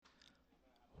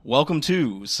Welcome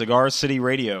to Cigar City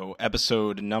Radio,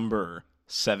 episode number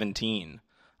 17.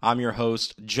 I'm your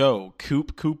host, Joe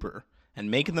Coop Cooper, and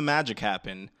making the magic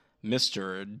happen,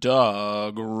 Mr.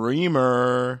 Doug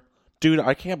Reamer. Dude,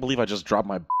 I can't believe I just dropped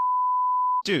my...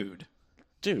 Dude,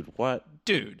 what?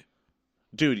 dude.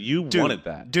 Dude, you wanted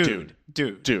that. Dude.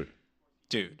 Dude.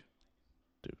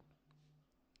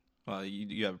 Well,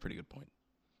 you have a pretty good point.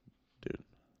 Dude.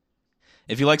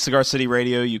 If you like Cigar City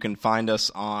Radio, you can find us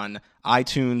on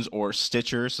iTunes or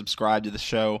Stitcher. Subscribe to the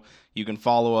show. You can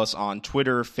follow us on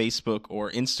Twitter, Facebook,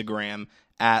 or Instagram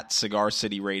at Cigar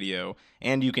City Radio.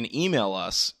 And you can email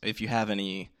us if you have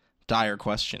any dire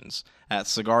questions at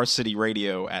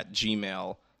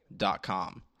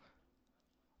cigarcityradio@gmail.com.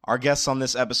 Our guests on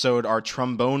this episode are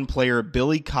trombone player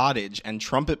Billy Cottage and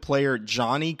trumpet player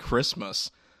Johnny Christmas,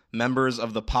 members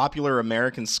of the popular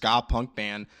American ska punk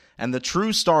band and the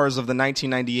true stars of the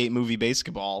 1998 movie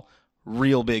Basketball,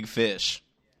 Real Big Fish.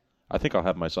 I think I'll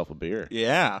have myself a beer.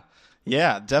 Yeah,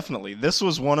 definitely. This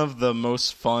was one of the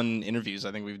most fun interviews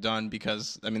I think we've done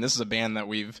because, this is a band that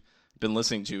we've been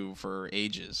listening to for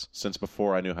ages. Since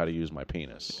before I knew how to use my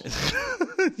penis.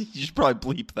 You should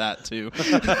probably bleep that, too.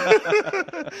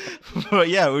 But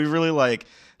yeah, we really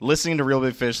listening to Real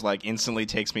Big Fish instantly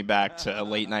takes me back to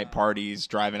late night parties,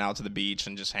 driving out to the beach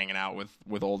and just hanging out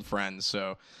with old friends.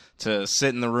 So to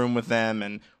sit in the room with them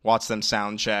and watch them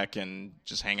sound check and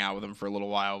just hang out with them for a little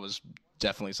while was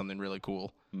definitely something really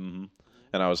cool. Mm-hmm.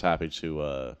 And I was happy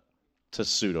to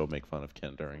pseudo make fun of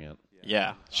Kent during it.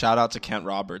 Yeah. Shout out to Kent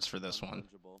Roberts for this one.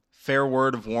 Fair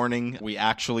word of warning, we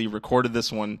actually recorded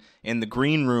this one in the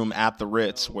green room at the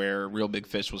Ritz where Real Big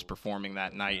Fish was performing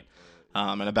that night.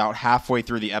 And about halfway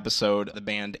through the episode, the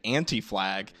band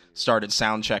Anti-Flag started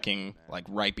sound checking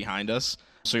right behind us.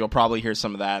 So you'll probably hear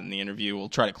some of that in the interview. We'll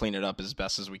try to clean it up as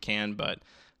best as we can, but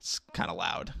it's kind of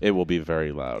loud. It will be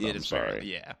very loud. I'm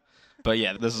sorry. Yeah. But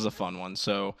yeah, this is a fun one.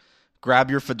 So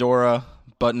grab your fedora,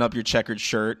 button up your checkered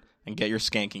shirt, and get your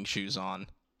skanking shoes on.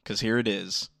 Because here it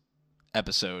is,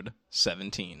 episode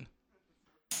 17.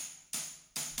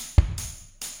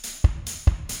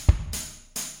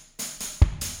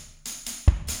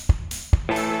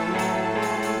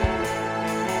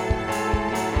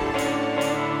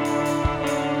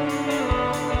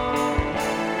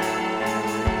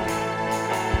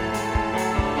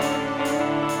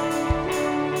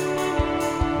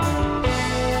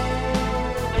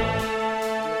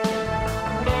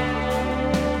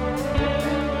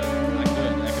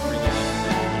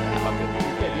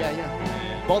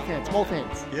 Both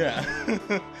hands. Yeah.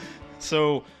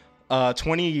 So,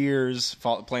 20 years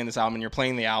playing this album, and you're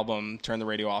playing the album Turn the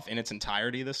Radio Off in its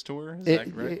entirety this tour? Is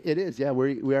that right? It is, yeah.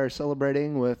 We are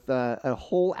celebrating with a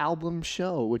whole album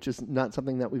show, which is not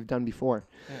something that we've done before.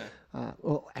 Yeah.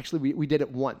 Well, actually, we did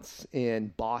it once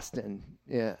in Boston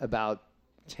about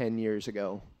 10 years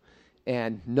ago,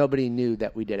 and nobody knew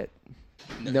that we did it.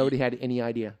 Nobody had any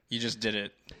idea. You just did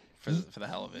it for the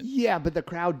hell of it. Yeah, but the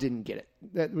crowd didn't get it.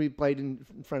 That we played in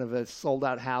front of a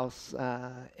sold-out house,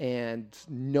 and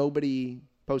nobody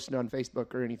posted on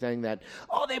Facebook or anything that,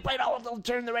 they played all of them,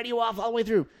 Turn the Radio Off all the way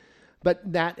through. But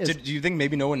that is... Do you think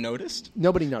maybe no one noticed?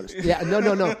 Nobody noticed. Yeah,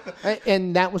 no.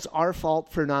 And that was our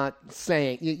fault for not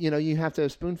saying, you have to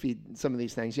spoon-feed some of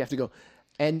these things. You have to go...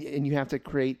 And you have to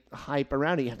create hype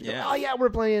around it. You have to go, we're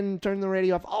playing Turn the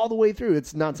Radio Off all the way through.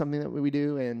 It's not something that we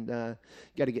do, and you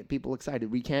got to get people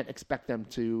excited. We can't expect them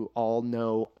to all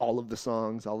know all of the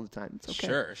songs all the time. It's okay.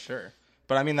 Sure.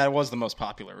 But, that was the most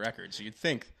popular record, so you'd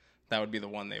think that would be the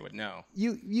one they would know.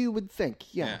 You would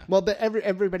think, yeah. Well, but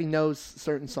everybody knows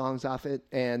certain songs off it,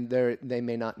 and they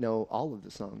may not know all of the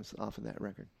songs off of that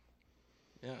record.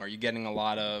 Yeah. Are you getting a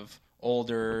lot of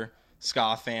older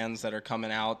ska fans that are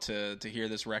coming out to hear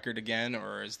this record again,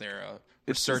 or is there a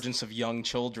resurgence of young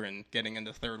children getting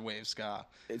into third wave ska?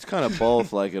 It's kind of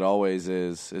both, like it always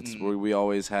is. It's we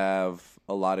always have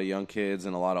a lot of young kids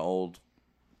and a lot of old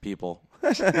people.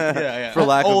 Yeah. For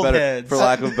lack old of heads.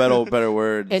 better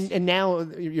words. And now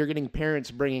you're getting parents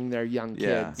bringing their young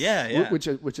kids. Yeah. Which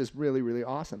is really, really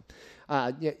awesome.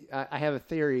 I have a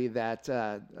theory that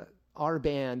our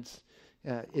band.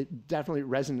 It definitely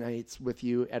resonates with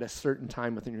you at a certain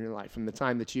time within your life, from the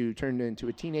time that you turned into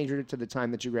a teenager to the time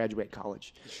that you graduate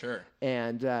college. Sure.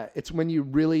 And it's when you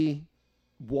really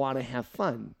want to have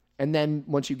fun. And then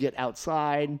once you get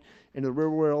outside into the real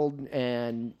world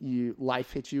and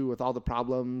life hits you with all the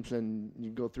problems and you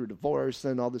go through divorce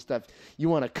and all this stuff, you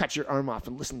want to cut your arm off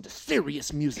and listen to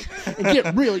serious music and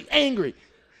get really angry.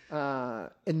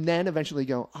 And then eventually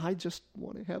go, I just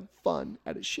want to have fun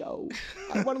at a show.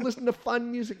 I want to listen to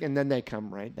fun music. And then they come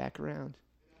right back around.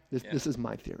 This is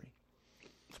my theory.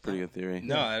 It's a pretty good theory.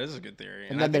 No, that is a good theory.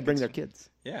 And I then they think bring it's- their kids.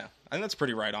 Yeah, I think that's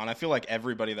pretty right on. I feel like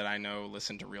everybody that I know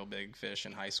listened to Real Big Fish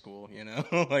in high school, you know,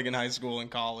 like in high school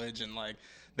and college, and like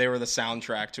they were the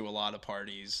soundtrack to a lot of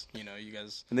parties. You know, you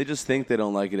guys. And they just think they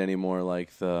don't like it anymore.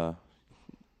 Like the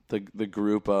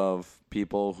group of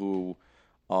people who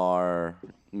are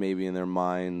maybe in their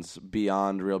minds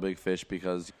beyond Real Big Fish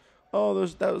because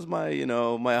that was my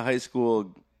my high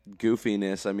school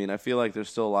goofiness. I mean, I feel like there's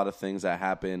still a lot of things that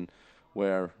happen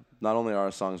where not only are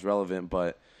our songs relevant,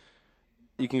 but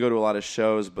you can go to a lot of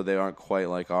shows, but they aren't quite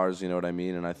like ours. You know what I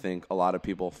mean? And I think a lot of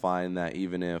people find that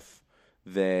even if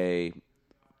they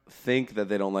think that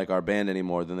they don't like our band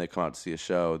anymore, then they come out to see a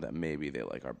show that maybe they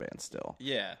like our band still.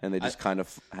 Yeah, And they just kind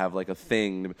of have like a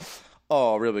thing.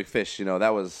 Oh, Real Big Fish,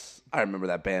 I remember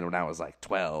that band when I was like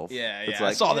 12. Yeah, It's I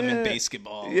like, saw them in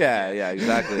basketball. Yeah,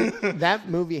 exactly. That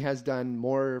movie has done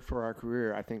more for our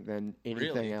career, I think, than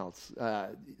anything Really? else.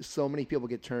 So many people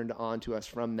get turned on to us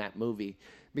from that movie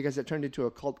because it turned into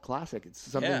a cult classic. It's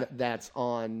something Yeah. that's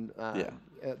on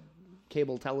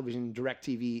cable television,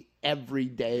 DirecTV every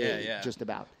day, Yeah. just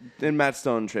about. And Matt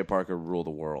Stone and Trey Parker rule the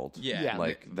world. Yeah.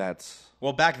 Like, that's...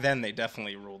 Well, back then they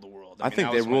definitely ruled the world. I mean, think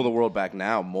that they was rule the when- world back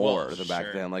now more Well, than back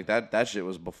sure. then. Like, that shit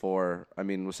was before... I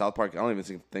mean, with South Park, I don't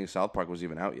even think South Park was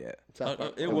even out yet.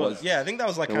 It was. Yeah, I think that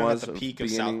was like kind of was at the peak of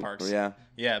beginning- South Park's. yeah.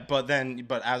 Yeah, but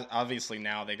obviously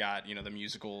now they got, the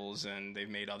musicals and they've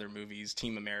made other movies,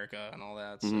 Team America and all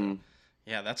that. So, Mm-hmm.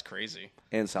 yeah, that's crazy.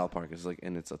 And South Park is like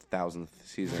in its 1,000th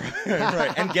season.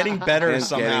 Right, and getting better And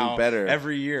somehow getting better.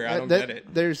 every year. I don't get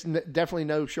it. There's definitely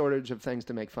no shortage of things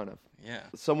to make fun of. Yeah.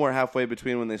 Somewhere halfway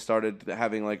between when they started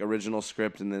having like original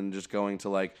script and then just going to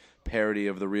like parody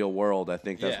of the real world, I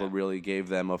think that's Yeah. what really gave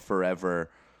them a forever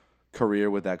career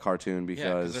with that cartoon Yeah, because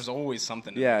because there's always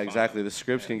something to yeah, make fun exactly. of. The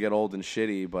scripts can get old and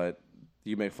shitty, but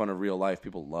you make fun of real life,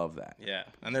 people love that. Yeah,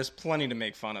 and there's plenty to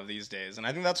make fun of these days. And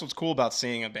I think that's what's cool about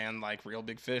seeing a band like Real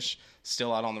Big Fish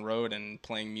still out on the road and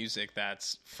playing music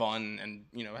that's fun and,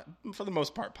 for the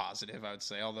most part positive, I would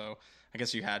say. Although, I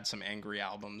guess you had some angry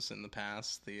albums in the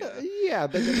past. Yeah,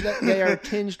 but they are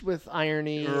tinged with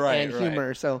irony Right, and humor.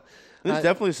 right. So There's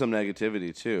definitely some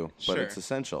negativity too, but Sure. it's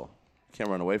essential. You can't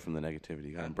run away from the negativity.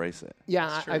 You gotta embrace it.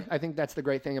 yeah, true. I think that's the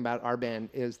great thing about our band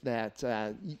is that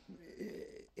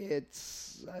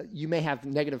it's you may have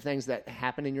negative things that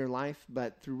happen in your life,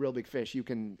 but through Real Big Fish, you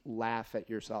can laugh at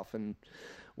yourself and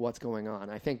what's going on.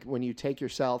 I think when you take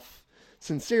yourself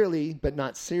sincerely but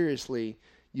not seriously,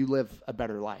 you live a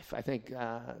better life. I think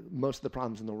most of the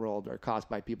problems in the world are caused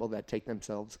by people that take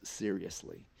themselves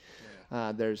seriously.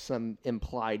 There's some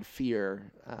implied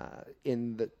fear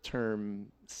in the term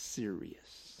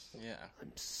serious. Yeah.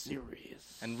 I'm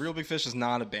serious. And Real Big Fish is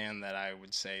not a band that I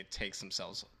would say takes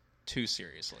themselves too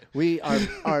seriously. We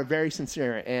are very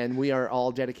sincere, and we are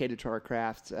all dedicated to our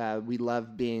craft. We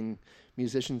love being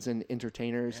musicians and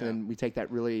entertainers, and we take that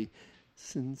really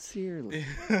sincerely.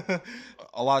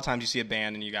 A lot of times you see a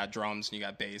band and you got drums and you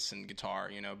got bass and guitar,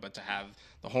 but to have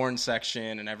the horn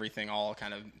section and everything all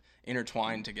kind of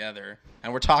intertwined together.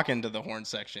 And we're talking to the horn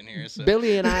section here. So.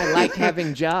 Billy and I like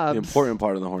having jobs. The important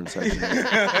part of the horn section.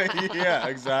 Yeah,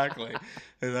 exactly.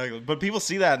 But people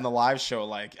see that in the live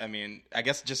show. I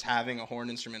guess just having a horn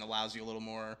instrument allows you a little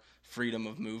more freedom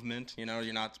of movement.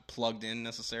 You're not plugged in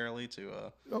necessarily to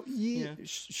Oh, yeah,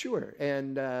 sure.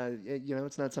 And,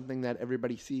 it's not something that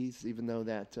everybody sees, even though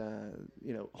that,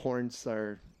 horns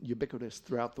are ubiquitous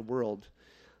throughout the world.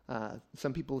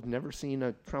 Some people have never seen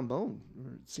a trombone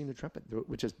or seen a trumpet,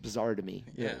 which is bizarre to me.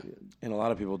 Yeah. And a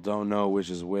lot of people don't know which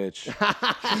is which.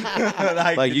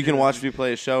 Like Like you can watch me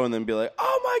play a show and then be like,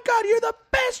 "Oh my god, you're the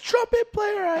best trumpet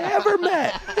player I ever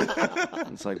met."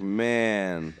 It's like,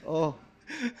 man, Oh,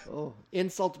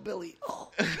 insult Billy. Oh.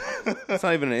 it's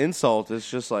not even an insult. It's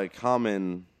just like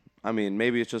common. I mean,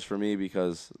 maybe it's just for me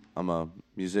because I'm a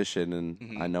musician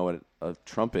and I know what a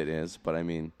trumpet is. But I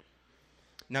mean,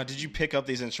 Now, did you pick up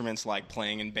these instruments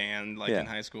playing in band Yeah. in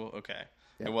high school? Okay.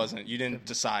 It wasn't. You didn't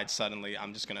decide suddenly,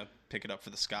 I'm just going to pick it up for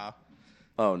the ska.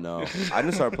 oh no, I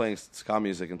didn't start playing ska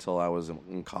music until I was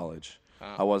in college.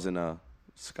 I wasn't a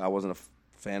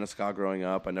fan of ska growing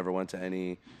up. I never went to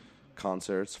any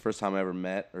concerts. First time I ever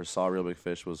met or saw Real Big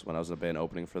Fish was when I was in a band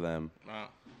opening for them. Wow.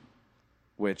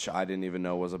 Which I didn't even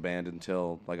know was a band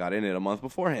until I got in it a month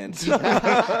beforehand.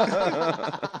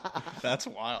 That's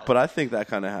wild. But I think that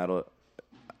kind of had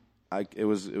it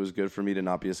was good for me to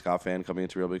not be a ska fan coming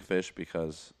into Real Big Fish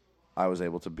because I was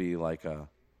able to be like kind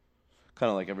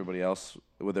of like everybody else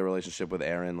with their relationship with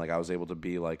Aaron. Like I was able to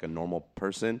be like a normal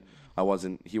person.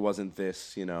 He wasn't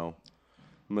this,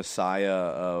 messiah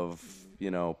of,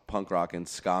 punk rock and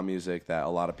ska music that a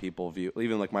lot of people view.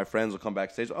 Even like my friends will come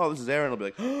backstage. Oh, this is Aaron. I'll be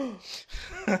like,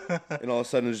 and all of a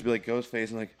sudden it'll just be like Ghostface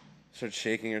and like start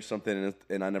shaking or something.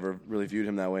 And I never really viewed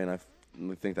him that way. And I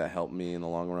think that helped me in the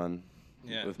long run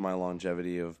with my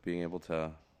longevity of being able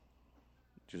to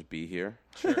just be here.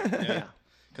 Sure. Yeah.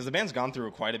 Because the band's gone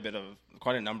through quite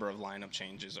a number of lineup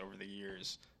changes over the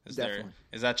years. Is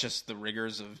that just the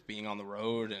rigors of being on the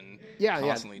road and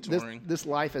constantly touring? This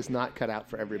life is not cut out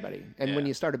for everybody. And when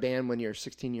you start a band when you're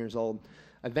 16 years old,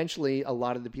 eventually a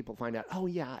lot of the people find out, oh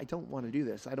yeah, I don't want to do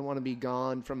this. I don't want to be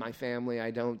gone from my family. I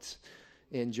don't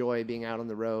enjoy being out on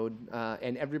the road.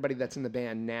 And everybody that's in the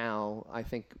band now, I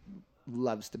think,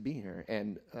 loves to be here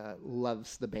and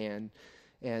loves the band.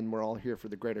 And we're all here for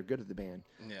the greater good of the band.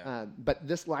 Yeah. But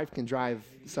this life can drive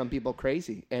some people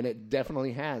crazy, and it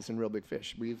definitely has in Real Big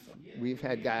Fish. We've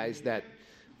had guys that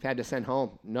had to send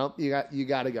home. Nope, you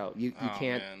got to go. You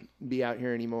can't be out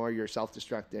here anymore. You're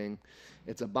self-destructing.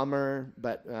 It's a bummer,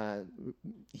 but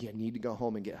you need to go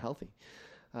home and get healthy.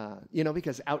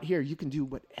 Because out here you can do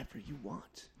whatever you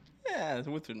want. Yeah,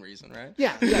 within reason, right?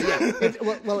 Yeah.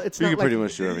 It's you not can pretty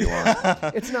much do whatever you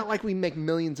want. It's not like we make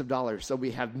millions of dollars, so we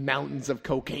have mountains of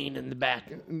cocaine in the back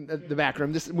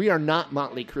room. We are not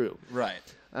Motley Crue, right?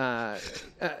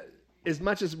 As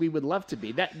much as we would love to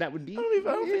be, that would be. I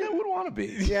don't think I would want to be.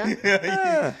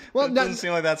 Yeah. Well, it doesn't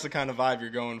seem like that's the kind of vibe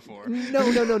you're going for. No.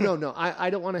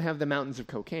 I don't want to have the mountains of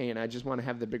cocaine. I just want to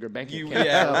have the bigger bank account.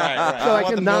 Right. So I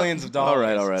want the millions of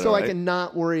dollars. All right. So I can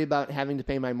not worry about having to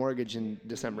pay my mortgage in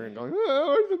December and going,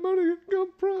 where's the money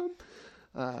come from?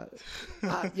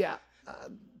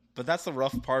 But that's the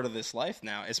rough part of this life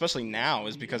now, especially now,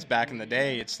 is because back in the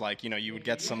day, it's like, you would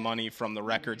get some money from the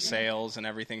record sales and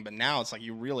everything, but now it's like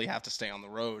you really have to stay on the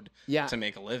road to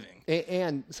make a living.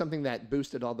 And something that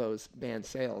boosted all those band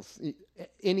sales,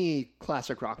 any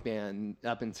classic rock band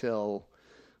up until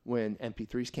when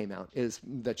MP3s came out, is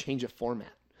the change of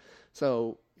format.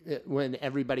 So when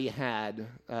everybody had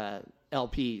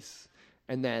LPs,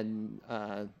 and then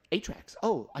 8-tracks.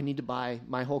 Oh, I need to buy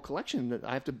my whole collection.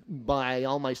 I have to buy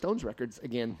all my Stones records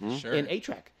again in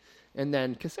 8-track. And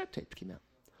then cassette tape came out.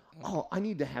 Oh, I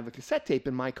need to have a cassette tape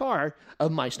in my car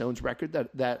of my Stones record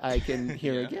that I can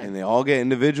hear again. And they all get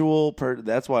individual.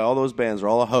 That's why all those bands are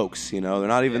all a hoax. They're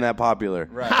not even that popular.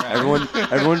 Right.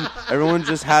 Everyone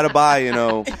just had to buy.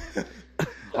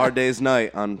 Hard Day's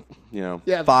Night on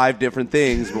 5 different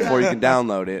things before you can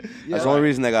download it. That's the only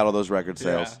reason they got all those record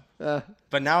sales.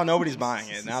 But now nobody's buying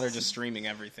it. Now they're just streaming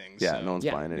everything. Yeah, no one's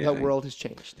buying anything. The world has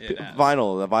changed.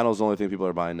 Vinyl. The vinyl is the only thing people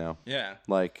are buying now. Yeah.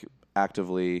 Like,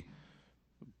 actively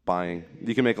buying.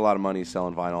 You can make a lot of money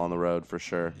selling vinyl on the road, for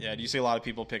sure. Yeah, do you see a lot of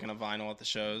people picking up vinyl at the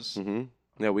shows?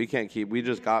 Mm-hmm. Yeah, we can't keep. We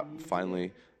just got,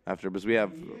 finally, because we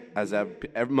have,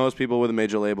 most people with a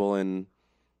major label in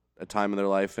a time in their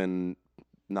life and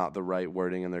not the right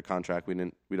wording in their contract. We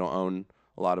don't own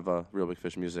a lot of Real Big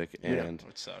Fish music, and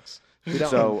which sucks. We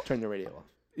don't turn the radio off.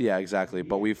 Yeah, exactly.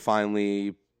 But we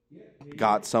finally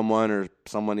got someone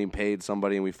paid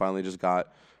somebody, and we finally just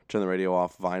got turn the radio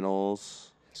off vinyls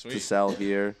to sell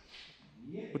here,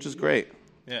 which is great.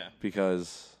 Yeah,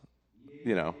 because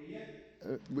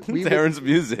it's Aaron's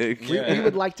music. We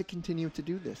would like to continue to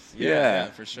do this. Yeah,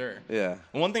 for sure. Yeah.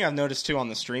 And one thing I've noticed too on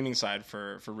the streaming side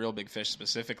for Real Big Fish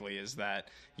specifically is that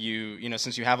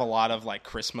since you have a lot of like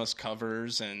Christmas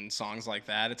covers and songs like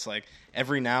that, it's like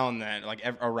every now and then, like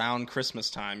around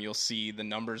Christmas time, you'll see the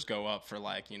numbers go up for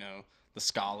like the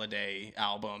Scala-Day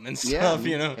album and stuff.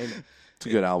 It's a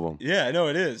good album. Yeah, no,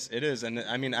 it is. It is. And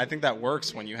I mean, I think that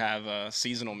works when you have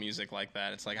seasonal music like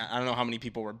that. It's like, I don't know how many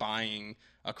people were buying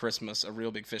a Real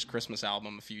Big Fish Christmas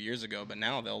album a few years ago, but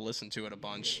now they'll listen to it a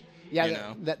bunch.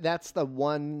 Yeah, that's the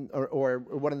one, or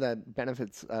one of the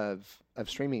benefits of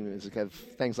streaming music, of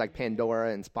things like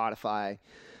Pandora and Spotify,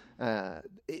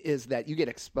 is that you get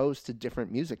exposed to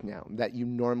different music now that you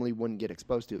normally wouldn't get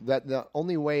exposed to. That the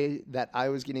only way that I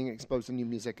was getting exposed to new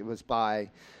music was by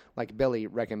like Billy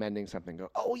recommending something. Go,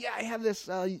 oh yeah, I have this.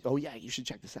 Oh yeah, you should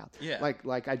check this out. Yeah.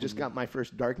 Like I just got my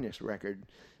first Darkness record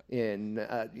in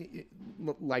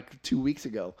like 2 weeks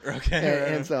ago.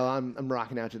 Okay. And so I'm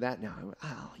rocking out to that now. I went,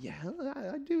 oh yeah,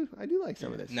 I do like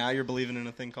some of this. Now you're believing in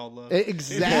a thing called love.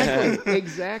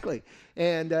 Exactly.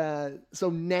 And so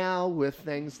now with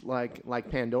things like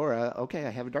Pandora, okay, I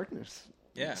have a Darkness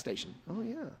station. Oh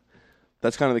yeah.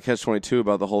 That's kind of the catch-22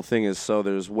 about the whole thing is, so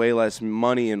there's way less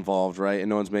money involved, right? And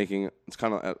no one's making, it's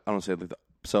kind of, I don't say it like that.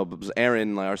 So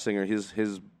Aaron, like our singer,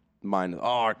 his mind,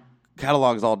 our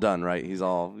catalog's all done, right? He's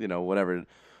all, whatever.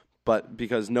 But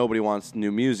because nobody wants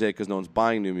new music, because no one's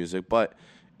buying new music. But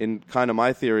in kind of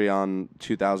my theory on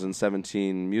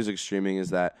 2017 music streaming is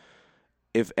that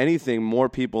if anything, more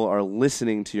people are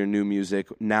listening to your new music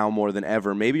now more than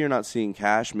ever. Maybe you're not seeing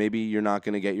cash. Maybe you're not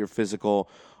going to get your physical,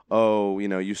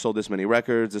 you sold this many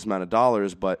records, this amount of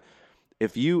dollars. But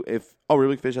if Real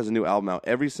Big Fish has a new album out,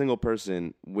 every single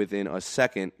person within a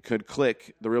second could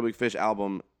click the Real Big Fish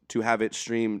album to have it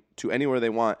streamed to anywhere they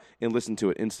want and listen to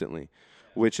it instantly,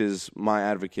 which is my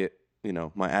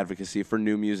advocacy for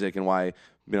new music and why,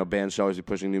 bands should always be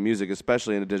pushing new music,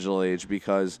 especially in a digital age,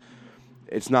 because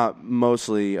it's not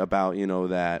mostly about,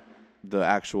 that the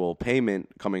actual payment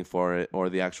coming for it or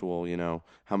the actual,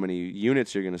 how many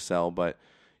units you're going to sell, but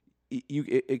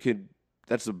it could.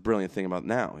 That's the brilliant thing about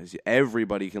now is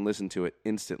everybody can listen to it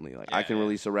instantly. Like I can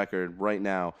release a record right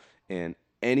now and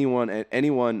anyone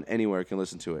anywhere can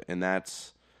listen to it, and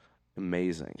that's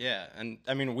amazing. Yeah, and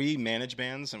I mean, we manage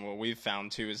bands, and what we've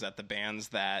found too is that the bands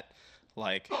that,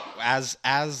 like, as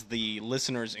the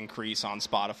listeners increase on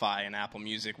Spotify and Apple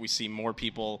Music, we see more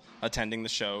people attending the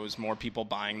shows, more people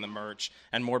buying the merch,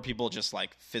 and more people just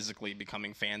like physically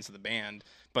becoming fans of the band.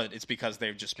 But it's because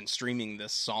they've just been streaming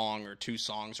this song or two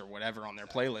songs or whatever on their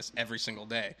playlist every single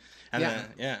day. And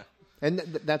And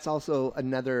that's also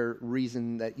another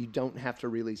reason that you don't have to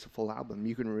release a full album.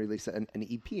 You can release an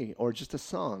EP or just a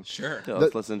song. Sure. Yeah,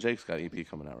 let's listen. Jake's got an EP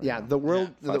coming out right now. The world,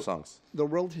 5 songs. The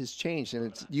world has changed, and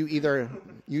it's you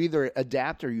either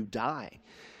adapt or you die.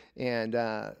 And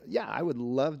I would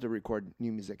love to record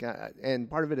new music, and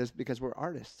part of it is because we're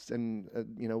artists, and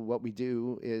what we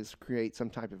do is create some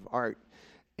type of art,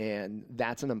 and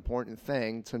that's an important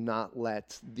thing to not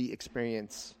let the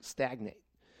experience stagnate.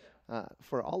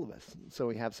 For all of us. So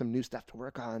we have some new stuff to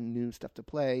work on, new stuff to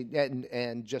play,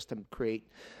 and just to create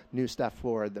new stuff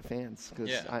for the fans, because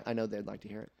I know they'd like to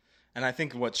hear it. And I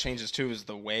think what changes, too, is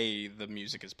the way the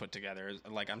music is put together.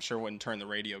 Like, I'm sure when Turn the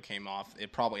Radio came off,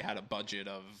 it probably had a budget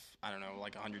of, I don't know,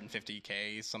 like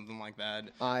 $150K, something like that,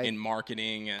 in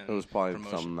marketing and it was probably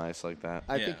promotion. something nice like that.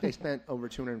 I think they spent over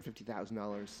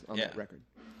 $250,000 on that record.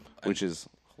 Which is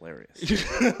hilarious.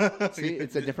 See,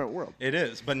 it's a different world. It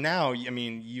is. But now, I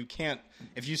mean, you can't,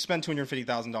 if you spend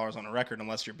 $250,000 on a record,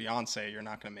 unless you're Beyonce, you're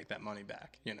not going to make that money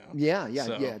back, Yeah,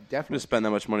 So, definitely. To spend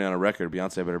that much money on a record,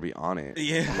 Beyonce better be on it.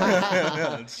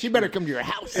 Yeah. She better come to your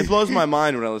house. It blows my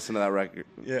mind when I listen to that record.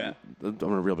 Yeah. I'm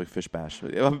a Real Big Fish bash.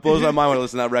 It blows my mind when I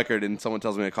listen to that record and someone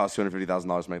tells me it costs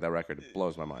 $250,000 to make that record. It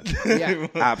blows my mind. Yeah.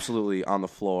 Absolutely on the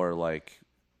floor, like,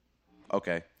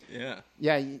 okay. Yeah.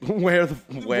 Yeah. Where?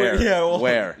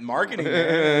 Where? Marketing,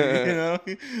 man,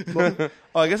 Oh,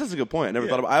 I guess that's a good point. I never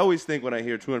thought about. I always think when I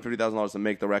hear $250,000 to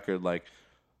make the record, like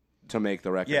to make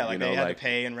the record. Yeah, like they had to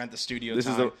pay and rent the studio. This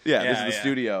time. This is the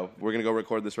studio. We're gonna go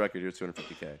record this record. Here's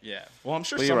 $250K. Yeah. Well, I'm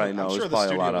sure. But you're right. No, I'm sure there's the probably a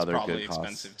studio lot of was other probably good costs.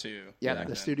 expensive too. Yeah,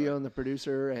 the studio and the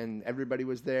producer and everybody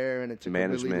was there, and it took a really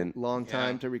Management. long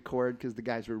time to record because the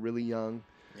guys were really young.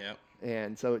 Yep.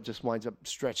 And so it just winds up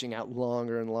stretching out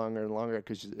longer and longer and longer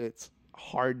because it's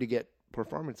hard to get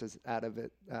performances out of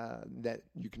it that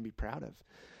you can be proud of.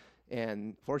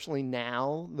 And fortunately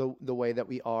now, the way that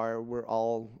we are, we're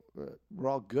all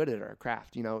good at our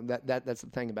craft. That's the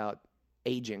thing about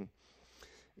aging,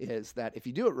 is that if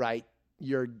you do it right,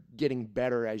 you're getting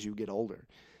better as you get older.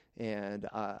 And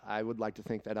I would like to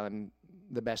think that I'm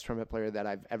the best trumpet player that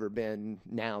I've ever been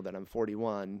now that I'm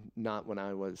 41, not when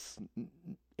I was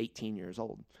 18 years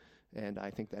old. And I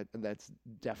think that's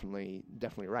definitely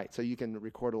right. So you can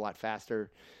record a lot faster,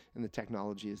 and the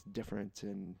technology is different.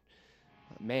 And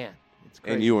man, it's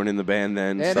crazy. And you weren't in the band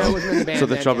then. And I wasn't in the band so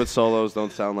the then, trumpet solos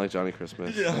don't sound like Johnny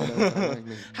Christmas.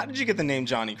 How did you get the name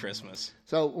Johnny Christmas?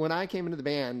 So when I came into the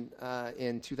band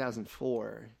in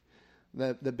 2004,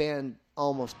 the band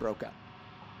almost broke up.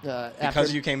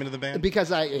 Because you came into the band?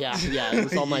 Because it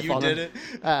was all my fault. You did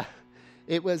it?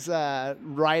 It was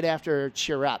right after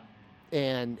Cheer Up,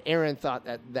 and Aaron thought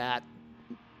that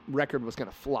record was going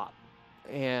to flop,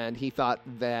 and he thought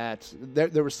that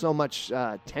there was so much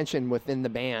tension within the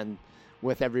band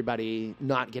with everybody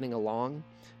not getting along,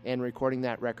 and recording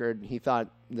that record, he thought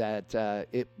that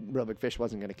Real Big Fish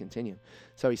wasn't going to continue.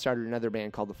 So he started another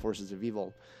band called the Forces of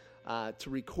Evil to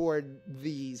record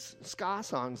these ska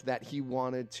songs that he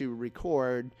wanted to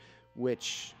record,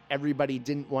 which everybody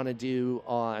didn't want to do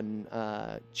on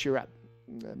Cheer Up,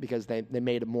 because they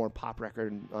made a more pop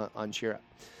record on Cheer Up.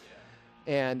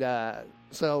 And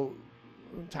so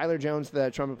Tyler Jones, the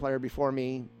trumpet player before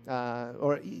me,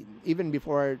 or even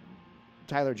before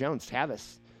Tyler Jones,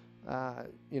 Tavis,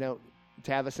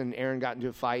 Tavis and Aaron got into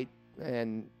a fight,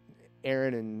 and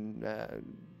Aaron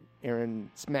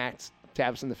smacked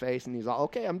Tavis in the face, and he's all,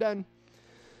 okay, I'm done.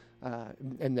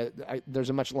 And there's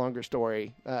a much longer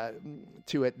story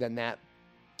to it than that.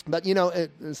 But,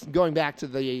 it's going back to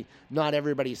the not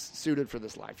everybody's suited for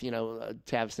this life.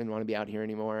 Tavis didn't want to be out here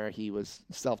anymore. He was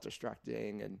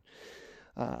self-destructing.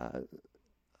 And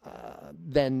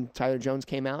then Tyler Jones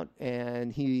came out,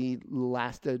 and he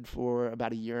lasted for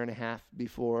about a year and a half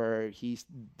before he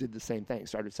did the same thing,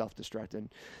 started self-destructing,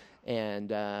 and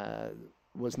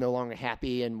was no longer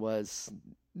happy and was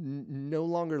no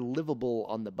longer livable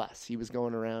on the bus. He was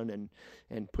going around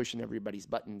and pushing everybody's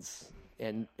buttons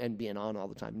and being on all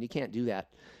the time. And you can't do that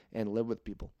and live with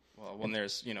people. Well, when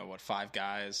there's 5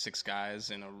 guys, 6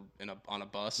 guys on a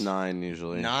bus, 9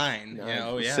 usually. 9. Yeah,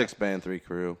 oh yeah. 6 band, 3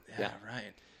 crew. Yeah,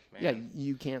 right. Man. Yeah,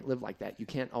 you can't live like that. You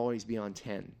can't always be on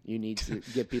 10. You need to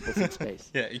give people some space.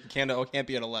 Yeah, you can't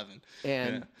be at 11.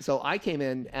 And so I came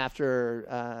in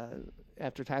after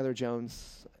Tyler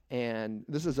Jones, and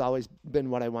this has always been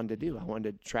what I wanted to do. I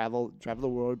wanted to travel the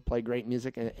world, play great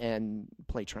music, and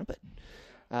play trumpet.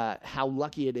 How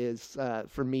lucky it is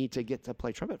for me to get to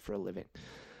play trumpet for a living.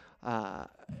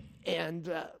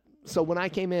 So when I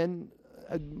came in,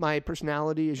 my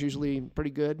personality is usually pretty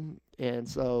good, and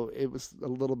so it was a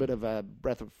little bit of a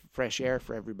breath of fresh air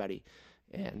for everybody.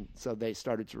 And so they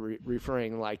started to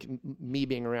referring like me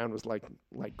being around was like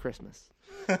Christmas.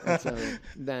 And so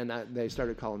then they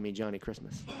started calling me Johnny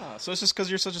Christmas. Oh, so it's just because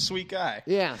you're such a sweet guy.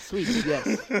 Yeah, sweet,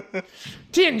 yes.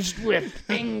 Tinged with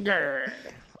anger.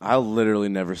 I'll literally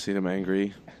never see him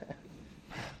angry.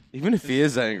 Even if he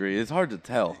is angry, it's hard to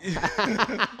tell.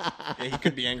 Yeah, he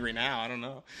could be angry now. I don't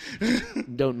know.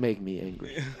 Don't make me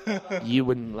angry. You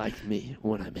wouldn't like me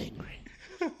when I'm angry.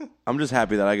 I'm just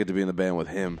happy that I get to be in the band with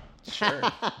him. Sure.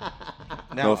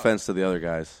 Now, No offense to the other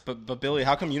guys. But Billy,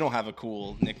 how come you don't have a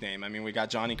cool nickname? I mean, we got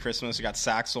Johnny Christmas, we got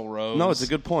Saxel Rose. No, it's a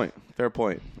good point. Fair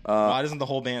point. Why doesn't the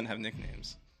whole band have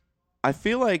nicknames? I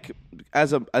feel like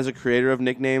as a creator of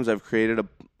nicknames, I've created a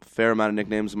fair amount of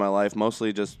nicknames in my life,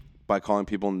 mostly just by calling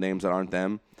people names that aren't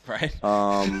them. Right.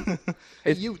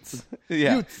 Utes.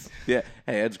 Yeah. Utes. Yeah.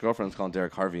 Hey, Ed's girlfriend's calling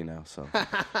Derek Harvey now, so.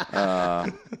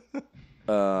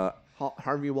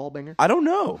 Harvey Wallbanger? I don't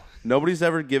know. Nobody's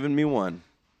ever given me one.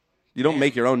 You don't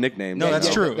make your own nickname. No,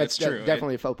 that's true. That's true.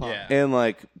 definitely a faux pas. Yeah. And,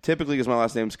 like, typically, because my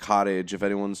last name's Cottage, if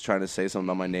anyone's trying to say something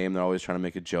about my name, they're always trying to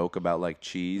make a joke about, like,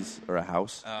 cheese or a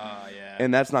house. Yeah.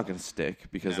 And that's not going to stick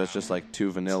because that's just, like,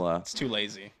 too vanilla. It's too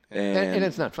lazy. And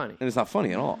it's not funny. And it's not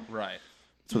funny at all. Right.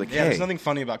 It's with a K. Yeah, there's nothing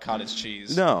funny about cottage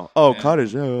cheese. No. Oh,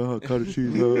 cottage. Cottage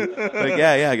cheese. Like,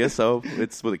 yeah, I guess so.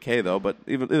 It's with a K, though. But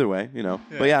either way,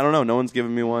 But, yeah, I don't know. No one's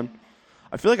given me one.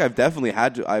 I feel like I've definitely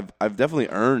had to. I've definitely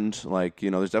earned, like,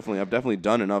 I've definitely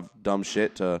done enough dumb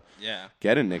shit to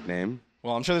get a nickname.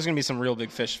 Well, I'm sure there's going to be some Real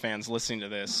Big Fish fans listening to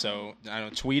this. So, I don't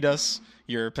know, tweet us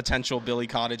your potential Billy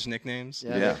Cottage nicknames.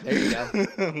 Yeah. There you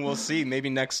go. We'll see. Maybe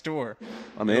next door.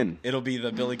 I'm in. It'll be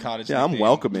the Billy Cottage Yeah, nickname. I'm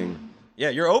welcoming.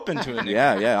 Yeah, you're open to it.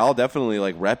 Yeah, I'll definitely,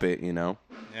 like, rep it, Yeah.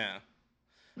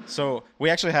 So we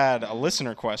actually had a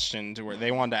listener question to where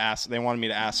they wanted me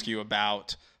to ask you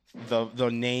about the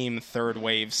name Third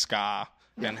Wave Ska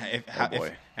and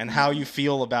and how you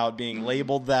feel about being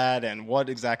labeled that and what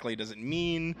exactly does it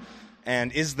mean,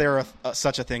 and is there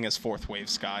such a thing as Fourth Wave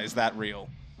Ska? Is that real,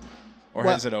 or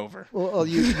is it over? Well,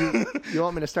 you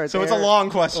want me to start? So there? it's a long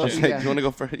question. Okay, do you want to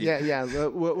go first? Yeah.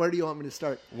 Where do you want me to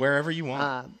start? Wherever you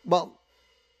want. Well,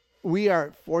 we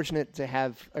are fortunate to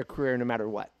have a career no matter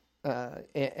what,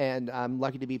 and I'm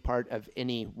lucky to be part of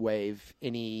any wave,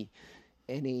 any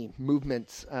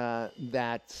movement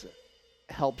that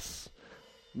helps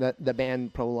the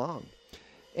band prolong.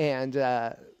 And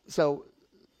so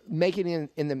making it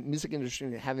in the music industry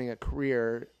and having a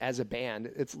career as a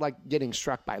band, it's like getting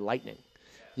struck by lightning.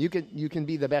 You can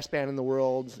be the best band in the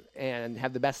world and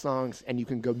have the best songs, and you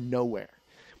can go nowhere.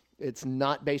 It's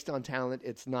not based on talent.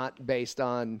 It's not based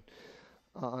on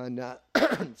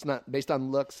it's not based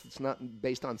on looks. It's not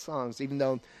based on songs, even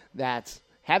though that's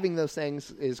having those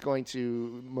things is going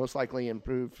to most likely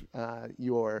improve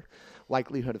your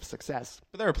likelihood of success.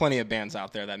 But there are plenty of bands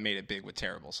out there that made it big with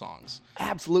terrible songs.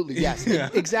 Absolutely, yes.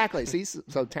 Exactly. See,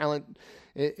 so talent,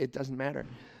 it doesn't matter.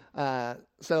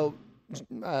 So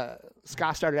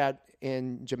ska started out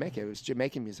in Jamaica. It was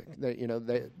Jamaican music.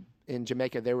 In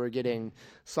Jamaica, they were getting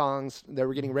songs, they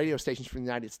were getting radio stations from the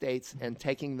United States and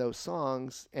taking those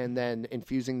songs and then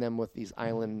infusing them with these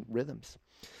island rhythms.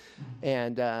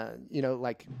 And,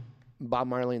 like Bob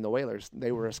Marley and the Wailers,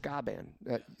 they were a ska band.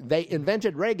 They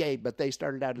invented reggae, but they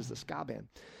started out as a ska band.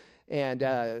 And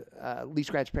Lee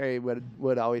Scratch Perry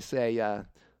would always say,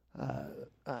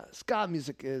 ska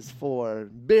music is for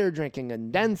beer drinking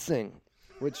and dancing,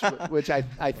 which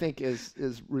I think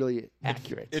is really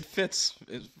accurate. It fits.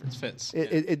 It fits.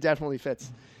 It definitely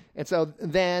fits. And so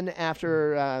then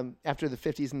after the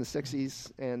 50s and the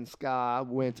 60s, and ska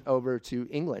went over to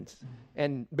England,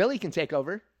 and Billy can take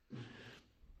over.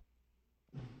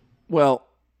 Well,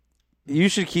 you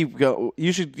should keep go.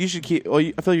 You should keep. Well,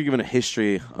 I feel like you're giving a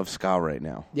history of ska right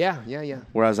now. Yeah.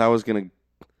 Whereas I was gonna.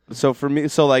 So for me,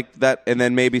 so like that, and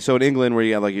then maybe so in England where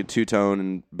you have like your two-tone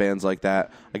and bands like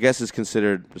that, I guess is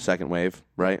considered second wave,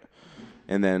 right?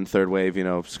 And then third wave,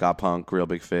 ska punk, Real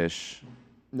Big Fish,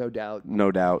 No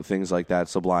doubt, things like that,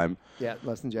 Sublime. Yeah,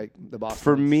 Less Than Jake, the Boston.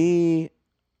 For me,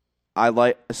 now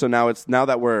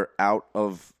that we're out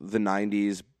of the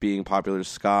 '90s being popular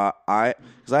ska,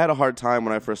 because I had a hard time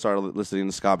when I first started listening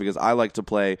to ska because I like to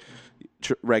play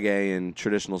reggae and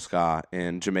traditional ska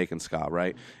and Jamaican ska,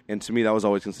 right? And to me, that was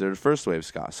always considered first wave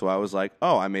ska. So I was like,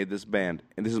 oh, I made this band,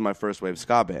 and this is my first wave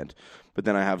ska band. But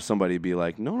then I have somebody be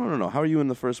like, no, how are you in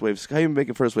the first wave ska? How are you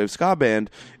making first wave ska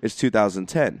band? It's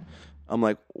 2010. I'm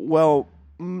like, well,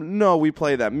 no, we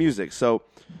play that music. So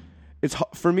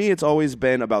for me, it's always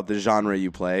been about the genre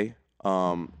you play.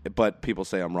 But people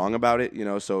say I'm wrong about it,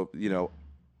 So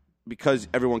because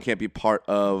everyone can't be part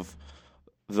of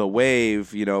the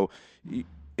wave,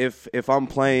 if I'm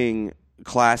playing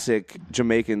classic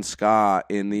Jamaican ska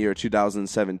in the year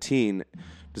 2017,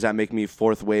 does that make me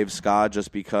fourth wave ska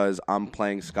just because I'm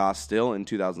playing ska still in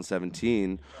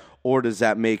 2017, or does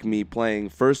that make me playing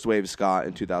first wave ska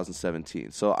in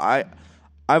 2017? So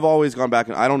I've always gone back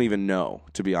and I don't even know,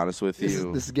 to be honest with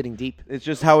you. This is getting deep. It's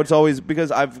just how it's always,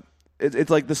 because it's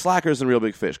like the Slackers and Real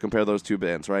Big Fish. Compare those two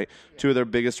bands, right? Two of their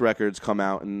biggest records come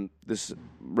out in this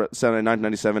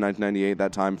 1997, 1998,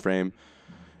 that time frame.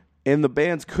 And the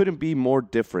bands couldn't be more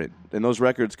different. And those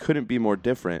records couldn't be more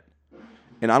different.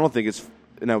 And I don't think it's,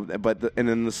 and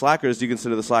then the Slackers, do you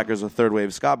consider the Slackers a third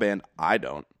wave ska band? I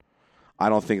don't. I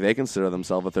don't think they consider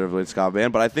themselves a third wave ska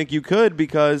band, but I think you could,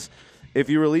 because if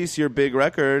you release your big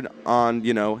record on,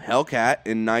 Hellcat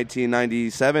in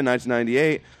 1997,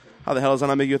 1998, how the hell does that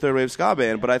not make you a third wave ska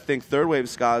band? But I think third wave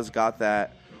ska's got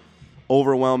that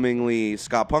overwhelmingly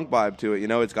ska punk vibe to it.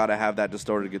 It's got to have that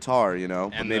distorted guitar. And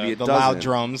but maybe it the doesn't. loud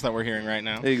drums that we're hearing right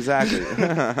now. Exactly,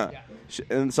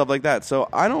 and stuff like that. So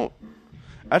I don't.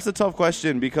 That's a tough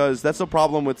question, because that's a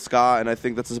problem with ska, and I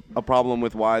think that's a problem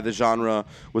with why the genre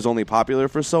was only popular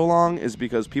for so long, is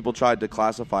because people tried to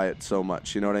classify it so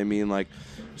much. You know what I mean? Like,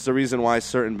 it's the reason why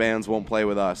certain bands won't play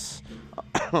with us.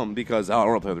 Because I don't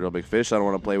want to play with Real Big Fish. I don't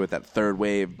want to play with that third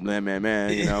wave, man.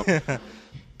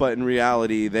 But in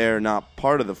reality, they're not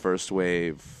part of the first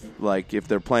wave, like if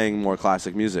they're playing more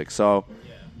classic music. So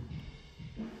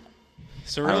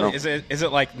really, is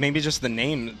it like maybe just the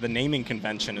naming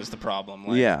convention is the problem?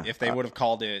 Like, yeah. If they would have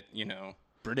called it,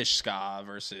 British ska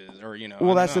versus, or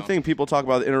Well, that's the thing. People talk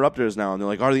about the Interrupters now, and they're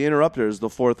like, "Are the Interrupters the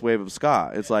fourth wave of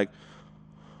ska?" It's like,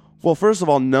 well, first of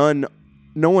all, no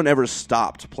one ever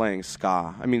stopped playing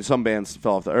ska. I mean, some bands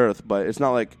fell off the earth, but it's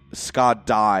not like ska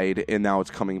died and now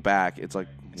it's coming back. It's like,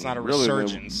 it's not a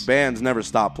resurgence. Bands never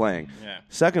stop playing. Yeah.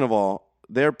 Second of all,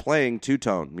 they're playing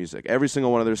two-tone music. Every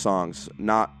single one of their songs,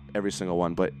 not every single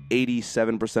one, but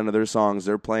 87% of their songs,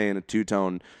 they're playing a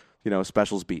two-tone,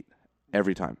 specials beat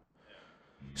every time.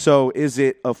 So is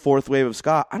it a fourth wave of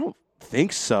ska? I don't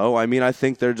think so. I mean, I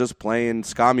think they're just playing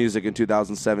ska music in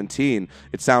 2017.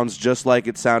 It sounds just like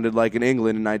it sounded like in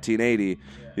England in 1980.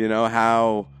 Yeah.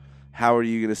 How are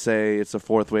you going to say it's a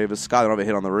fourth wave of ska? They don't have a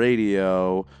hit on the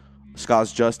radio.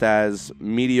 Ska's just as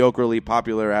mediocrely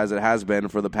popular as it has been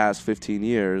for the past 15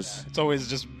 years. Yeah, it's always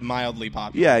just mildly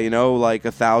popular. Yeah, like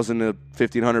 1,000 to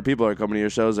 1,500 people are coming to your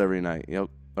shows every night,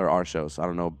 or our shows. I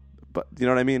don't know, but you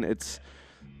know what I mean? It's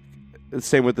the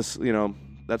same with this,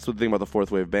 that's the thing about the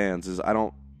fourth wave bands is I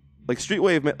don't like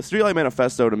Streetlight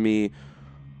Manifesto. To me,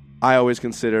 I always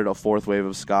considered a fourth wave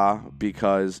of ska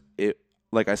because it,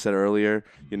 like I said earlier,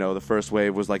 the first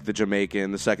wave was like the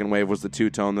Jamaican, the second wave was the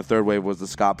two-tone, the third wave was the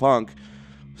ska punk.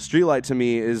 Streetlight to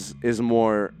me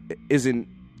isn't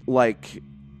like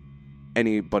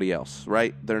anybody else,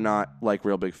 right? They're not like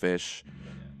Real Big Fish.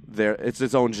 It's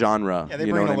its own genre. Yeah,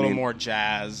 they bring a little more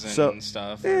jazz and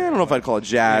stuff. I don't know if I'd call it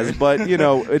jazz, but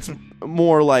it's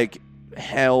more like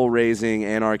hell-raising,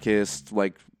 anarchist,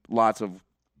 like lots of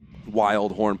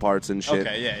wild horn parts and shit.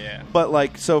 Okay, yeah.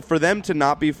 But so for them to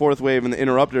not be fourth wave and the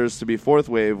Interrupters to be fourth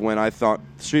wave, when I thought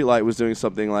Streetlight was doing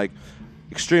something like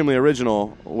extremely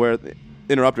original, where the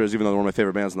Interrupters, even though they're one of my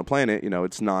favorite bands on the planet,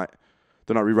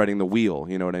 they're not rewriting the wheel.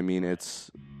 You know what I mean? It's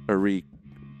a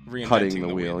recutting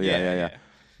the wheel. Yeah.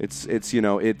 It's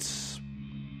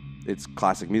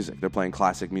classic music. They're playing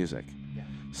classic music. Yeah.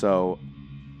 So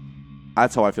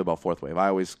that's how I feel about fourth wave. I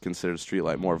always considered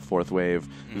Streetlight more of fourth wave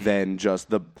than just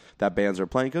that bands are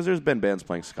playing, because there's been bands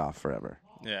playing ska forever.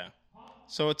 Yeah.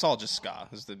 So it's all just ska.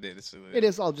 Is the basically It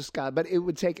is all just ska, but it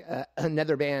would take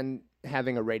another band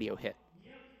having a radio hit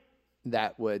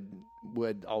that would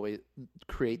always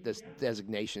create this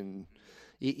designation,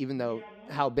 even though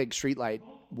how big Streetlight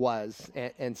was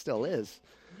and still is.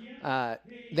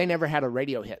 They never had a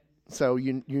radio hit, so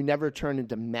you never turn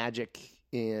into magic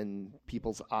in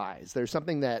people's eyes. There's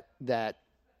something that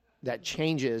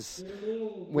changes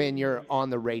when you're on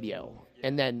the radio,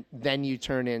 and then you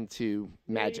turn into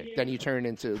magic. Then you turn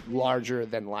into larger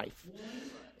than life.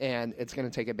 And it's going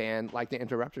to take a band like the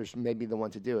Interrupters, maybe the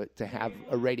one to do it, to have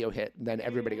a radio hit. And then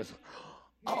everybody goes,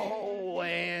 oh,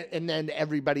 and then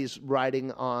everybody's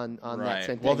riding on that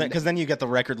same thing. Well, because then you get the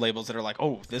record labels that are like,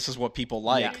 oh, this is what people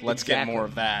like. Yeah, Let's get exactly. more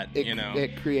of that.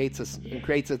 It creates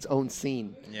its own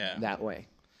scene that way.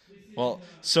 Well,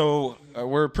 so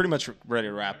we're pretty much ready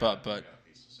to wrap up, but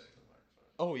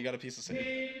you got a piece of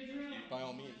say. By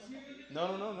all means.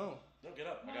 No. No, get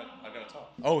up. I got to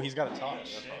talk. Oh, he's got to talk.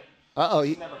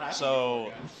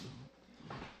 So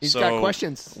He's got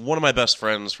questions. One of my best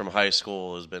friends from high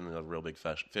school has been a real big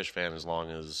Fish fan as long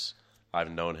as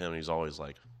I've known him. He's always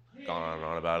like gone on and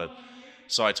on about it.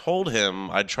 So I told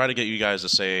him I'd try to get you guys to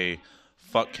say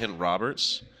 "fuck Kent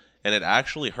Roberts," and it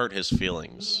actually hurt his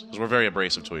feelings because we're very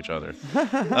abrasive to each other.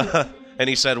 And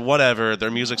he said, "Whatever.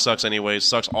 Their music sucks anyways.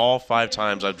 Sucks all 5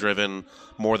 times I've driven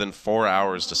more than 4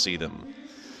 hours to see them."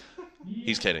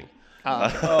 He's kidding.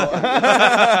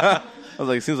 I was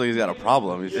like, it seems like he's got a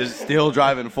problem. He's just still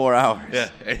driving 4 hours. Yeah.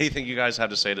 Anything you guys have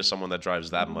to say to someone that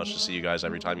drives that much to see you guys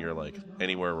every time you're like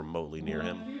anywhere remotely near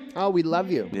him? Oh, we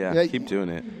love you. Yeah, keep doing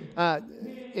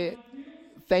it.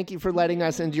 Thank you for letting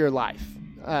us into your life.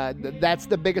 That's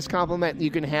the biggest compliment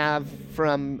you can have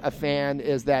from a fan,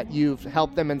 is that you've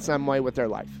helped them in some way with their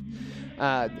life.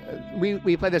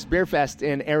 We play this beer fest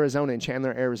in Arizona, in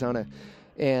Chandler, Arizona,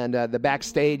 and the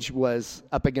backstage was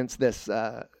up against this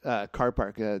car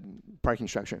park, parking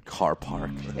structure. Car park.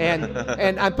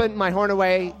 And I'm putting my horn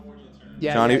away.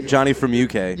 Yeah, Johnny from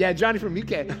UK. Yeah, Johnny from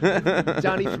UK.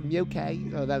 Johnny from UK.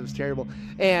 Oh, that was terrible.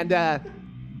 And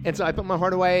so I put my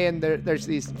horn away, and there's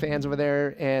these fans over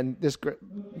there, and this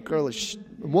girl is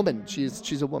a woman.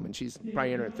 She's a woman. She's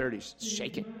probably in her 30s,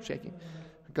 shaking.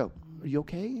 I go, "Are you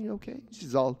okay? You okay?"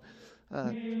 She's all,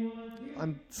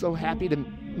 "I'm so happy to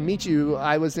meet you.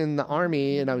 I was in the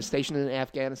Army, and I was stationed in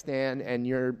Afghanistan, and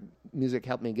your music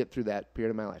helped me get through that period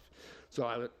of my life." So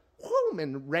I went, whoom,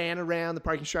 and ran around the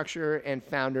parking structure and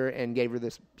found her and gave her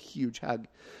this huge hug.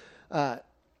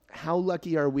 How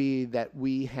lucky are we that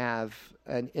we have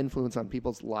an influence on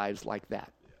people's lives like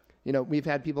that? You know, we've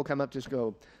had people come up just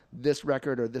go, "This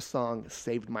record or this song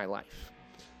saved my life."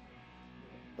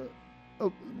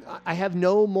 I have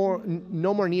no more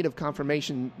need of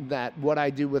confirmation that what I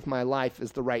do with my life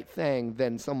is the right thing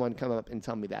than someone come up and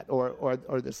tell me that,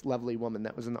 or this lovely woman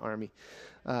that was in the Army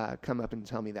come up and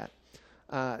tell me that.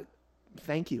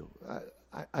 Thank you.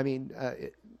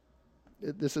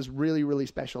 This is really, really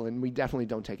special, and we definitely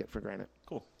don't take it for granted.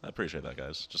 Cool. I appreciate that,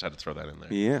 guys. Just had to throw that in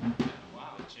there. Yeah.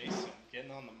 Wow, Jason,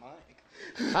 getting on the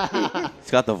mic.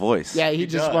 He's got the voice. Yeah, he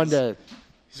just does. wanted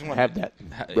to have that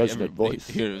resonant voice.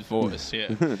 Hear his voice,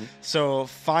 yeah. So,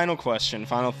 final question,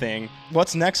 final thing.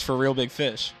 What's next for Real Big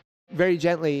Fish? Very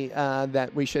gently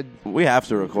that we should... We have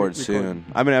to record soon.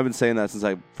 I mean, I've been saying that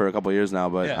for a couple of years now,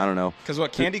 but I don't know. Because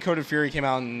Candy Coated Fury came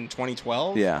out in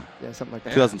 2012? Yeah, something like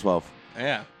that. 2012.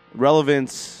 Yeah.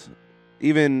 Relevance,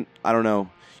 even, I don't know.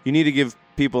 You need to give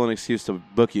people an excuse to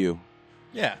book you.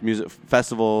 Yeah. Music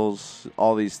festivals,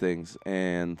 all these things,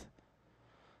 and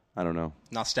I don't know.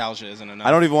 Nostalgia isn't enough.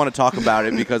 I don't even want to talk about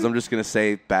it because I'm just going to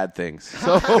say bad things.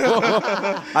 So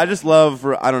I just love,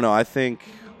 I don't know, I think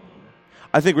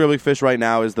Real Big Fish right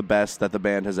now is the best that the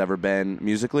band has ever been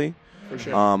musically. For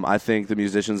sure. I think the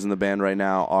musicians in the band right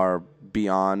now are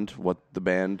beyond what the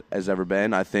band has ever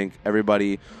been. I think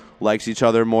everybody likes each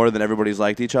other more than everybody's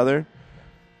liked each other.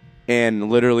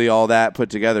 And literally all that put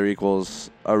together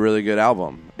equals a really good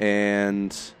album.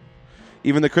 And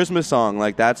even the Christmas song,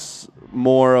 like that's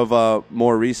more of a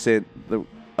more recent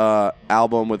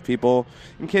album with people.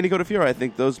 And Candy Coated Fury, I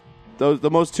think the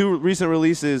most 2 recent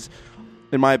releases,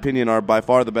 in my opinion, are by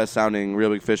far the best sounding Real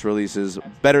Big Fish releases.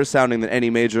 Better sounding than any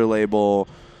major label,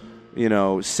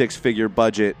 6-figure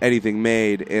budget, anything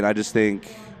made. And I just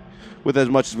think with as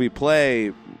much as we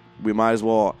play, we might as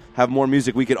well have more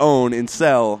music we could own and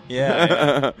sell.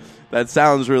 Yeah. That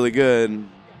sounds really good.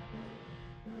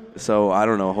 So, I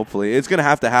don't know. Hopefully. It's going to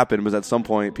have to happen because at some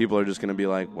point people are just going to be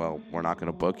like, well, we're not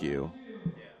going to book you.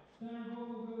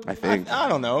 I think. I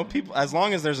don't know. People, as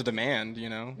long as there's a demand,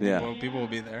 Yeah. people will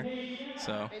be there.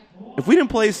 So if we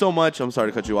didn't play so much, I'm sorry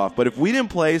to cut you off, but if we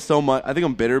didn't play so much, I think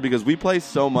I'm bitter because we play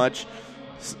so much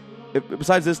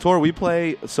besides this tour, we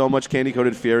play so much Candy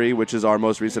Coated Fury, which is our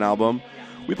most recent album.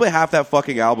 We play half that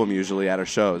fucking album usually at our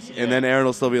shows, and then Aaron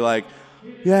will still be like,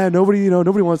 "Yeah, nobody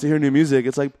wants to hear new music."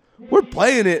 It's like we're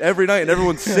playing it every night, and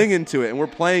everyone's singing to it, and we're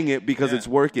playing it because it's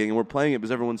working, and we're playing it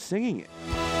because everyone's singing it.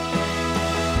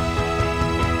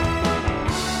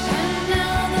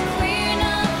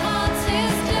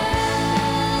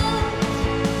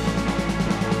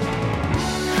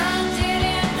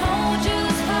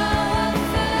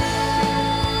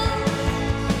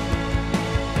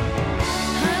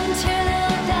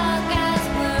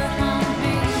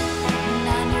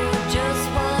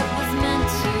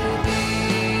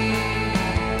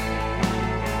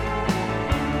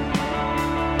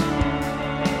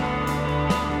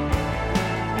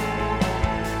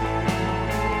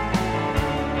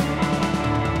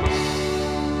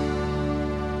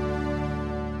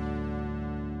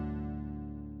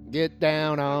 Get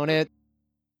down on it.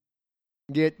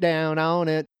 Get down on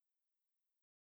it.